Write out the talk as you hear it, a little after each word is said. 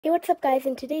Hey, what's up guys?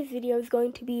 In today's video is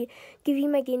going to be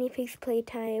giving my guinea pigs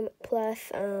playtime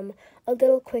plus a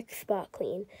little quick spot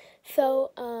clean. So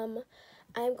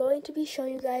I'm going to be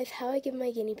showing you guys how I give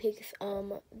my guinea pigs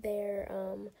their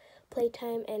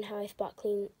playtime and how I spot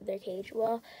clean their cage.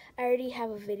 Well, I already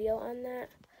have a video on that,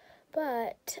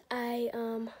 but I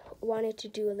wanted to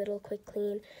do a little quick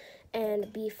clean,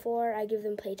 and before I give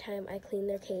them playtime, I clean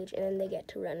their cage and then they get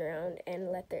to run around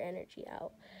and let their energy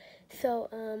out. So,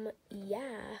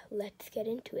 yeah, let's get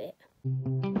into it.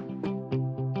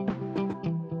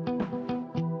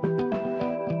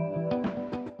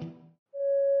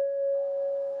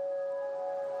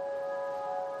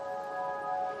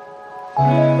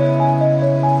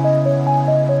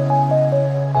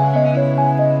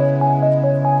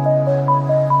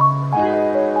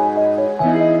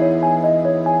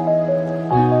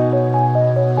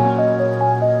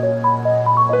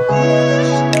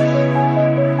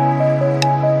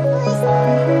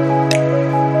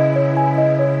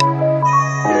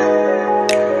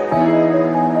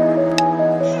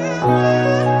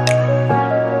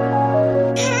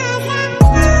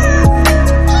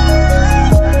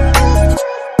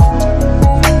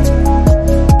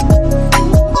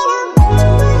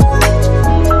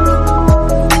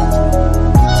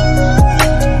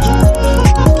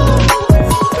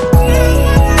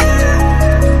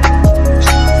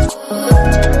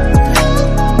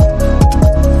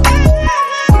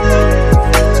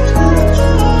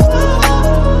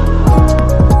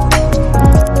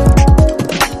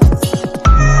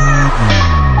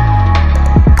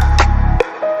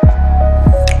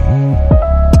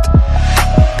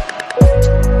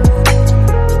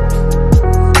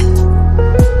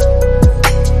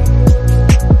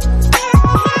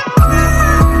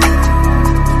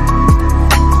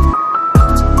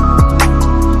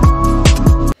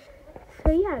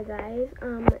 Guys,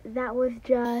 that was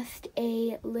just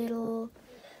a little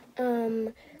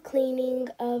cleaning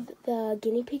of the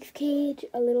guinea pig's cage,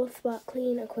 a little spot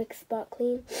clean, a quick spot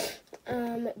clean,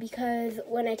 because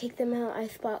when I take them out, I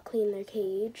spot clean their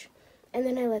cage, and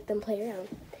then I let them play around.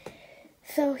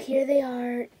 So here they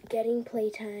are getting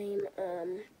playtime.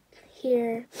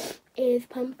 Here is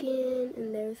Pumpkin,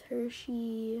 and there's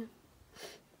Hershey,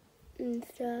 and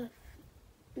stuff,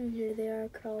 and here they are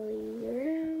crawling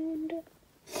around.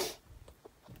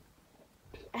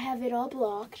 I have it all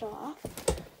blocked off.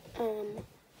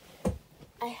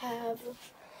 I have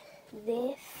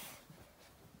this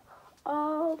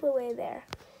all the way there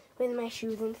with my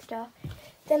shoes and stuff.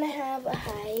 Then I have a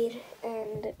hide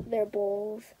and their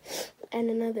bowls and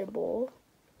another bowl,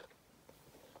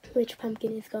 which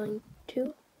Pumpkin is going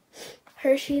to.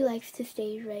 Hershey likes to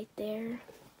stay right there,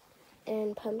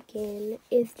 and Pumpkin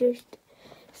is just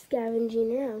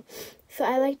scavenging around. So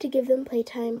I like to give them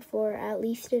playtime for at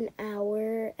least an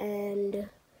hour, and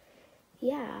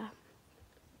yeah,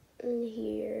 and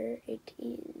here it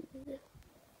is.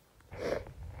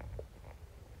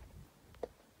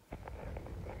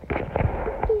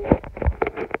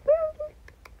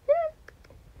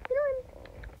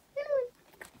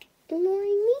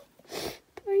 Ignoring me?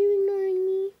 Are you ignoring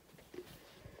me?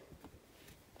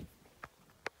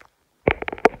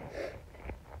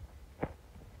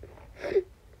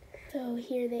 So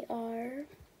here they are.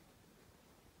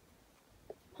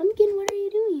 Pumpkin, what are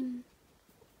you doing?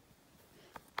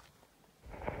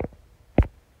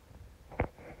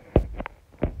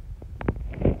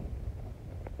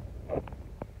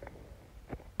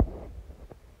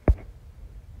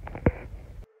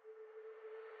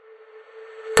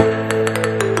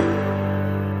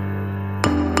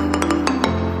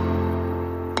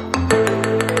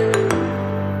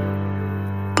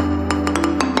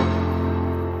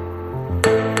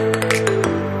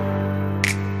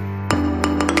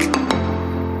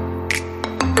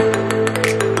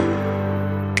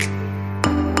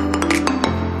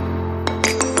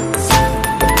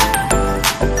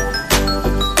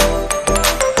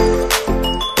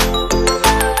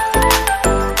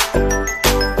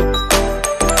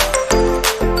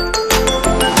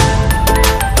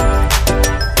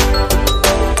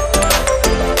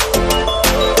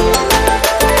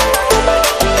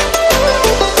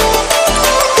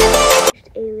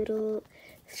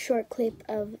 Short clip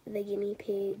of the guinea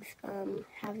pigs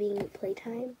having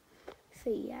playtime. So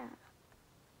yeah.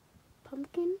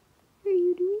 Pumpkin, what are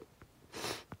you doing?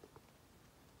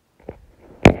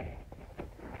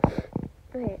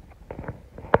 Okay.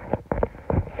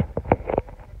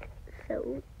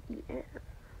 So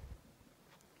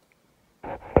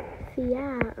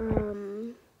yeah.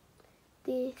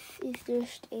 This is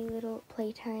just a little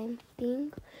playtime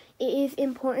thing. it is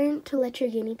important to let your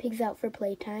guinea pigs out for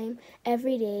playtime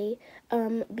every day,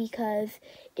 because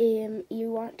you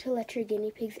want to let your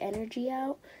guinea pigs' energy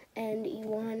out, and you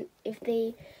want, if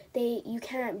you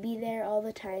can't be there all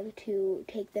the time to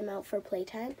take them out for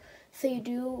playtime, so you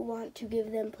do want to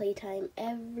give them playtime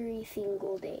every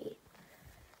single day.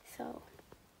 So,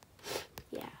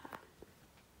 yeah.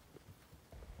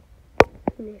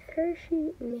 Miss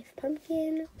Hershey, Miss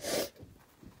Pumpkin.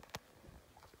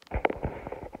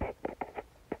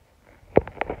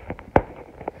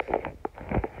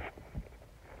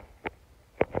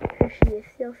 Hershey is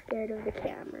still scared of the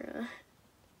camera.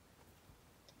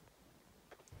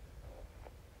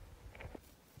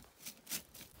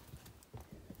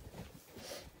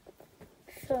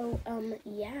 So,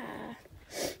 yeah.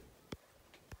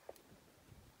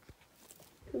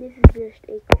 This is just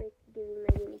a quick giving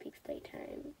my guinea pigs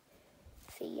playtime.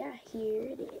 So, yeah, here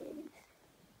it is.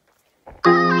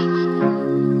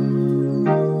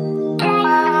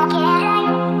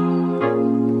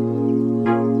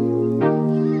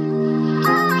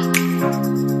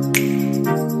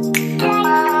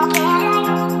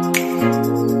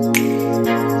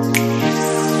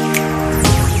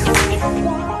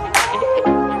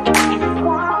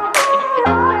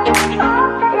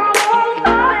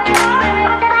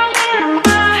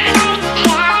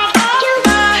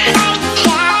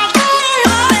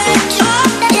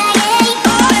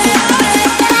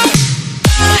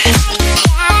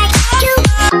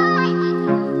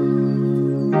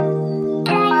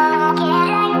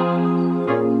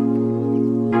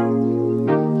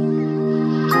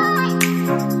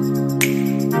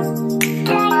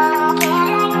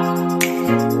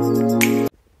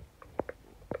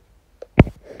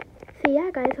 So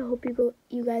yeah, guys, I hope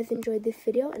you guys enjoyed this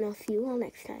video, and I'll see you all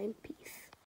next time. Peace.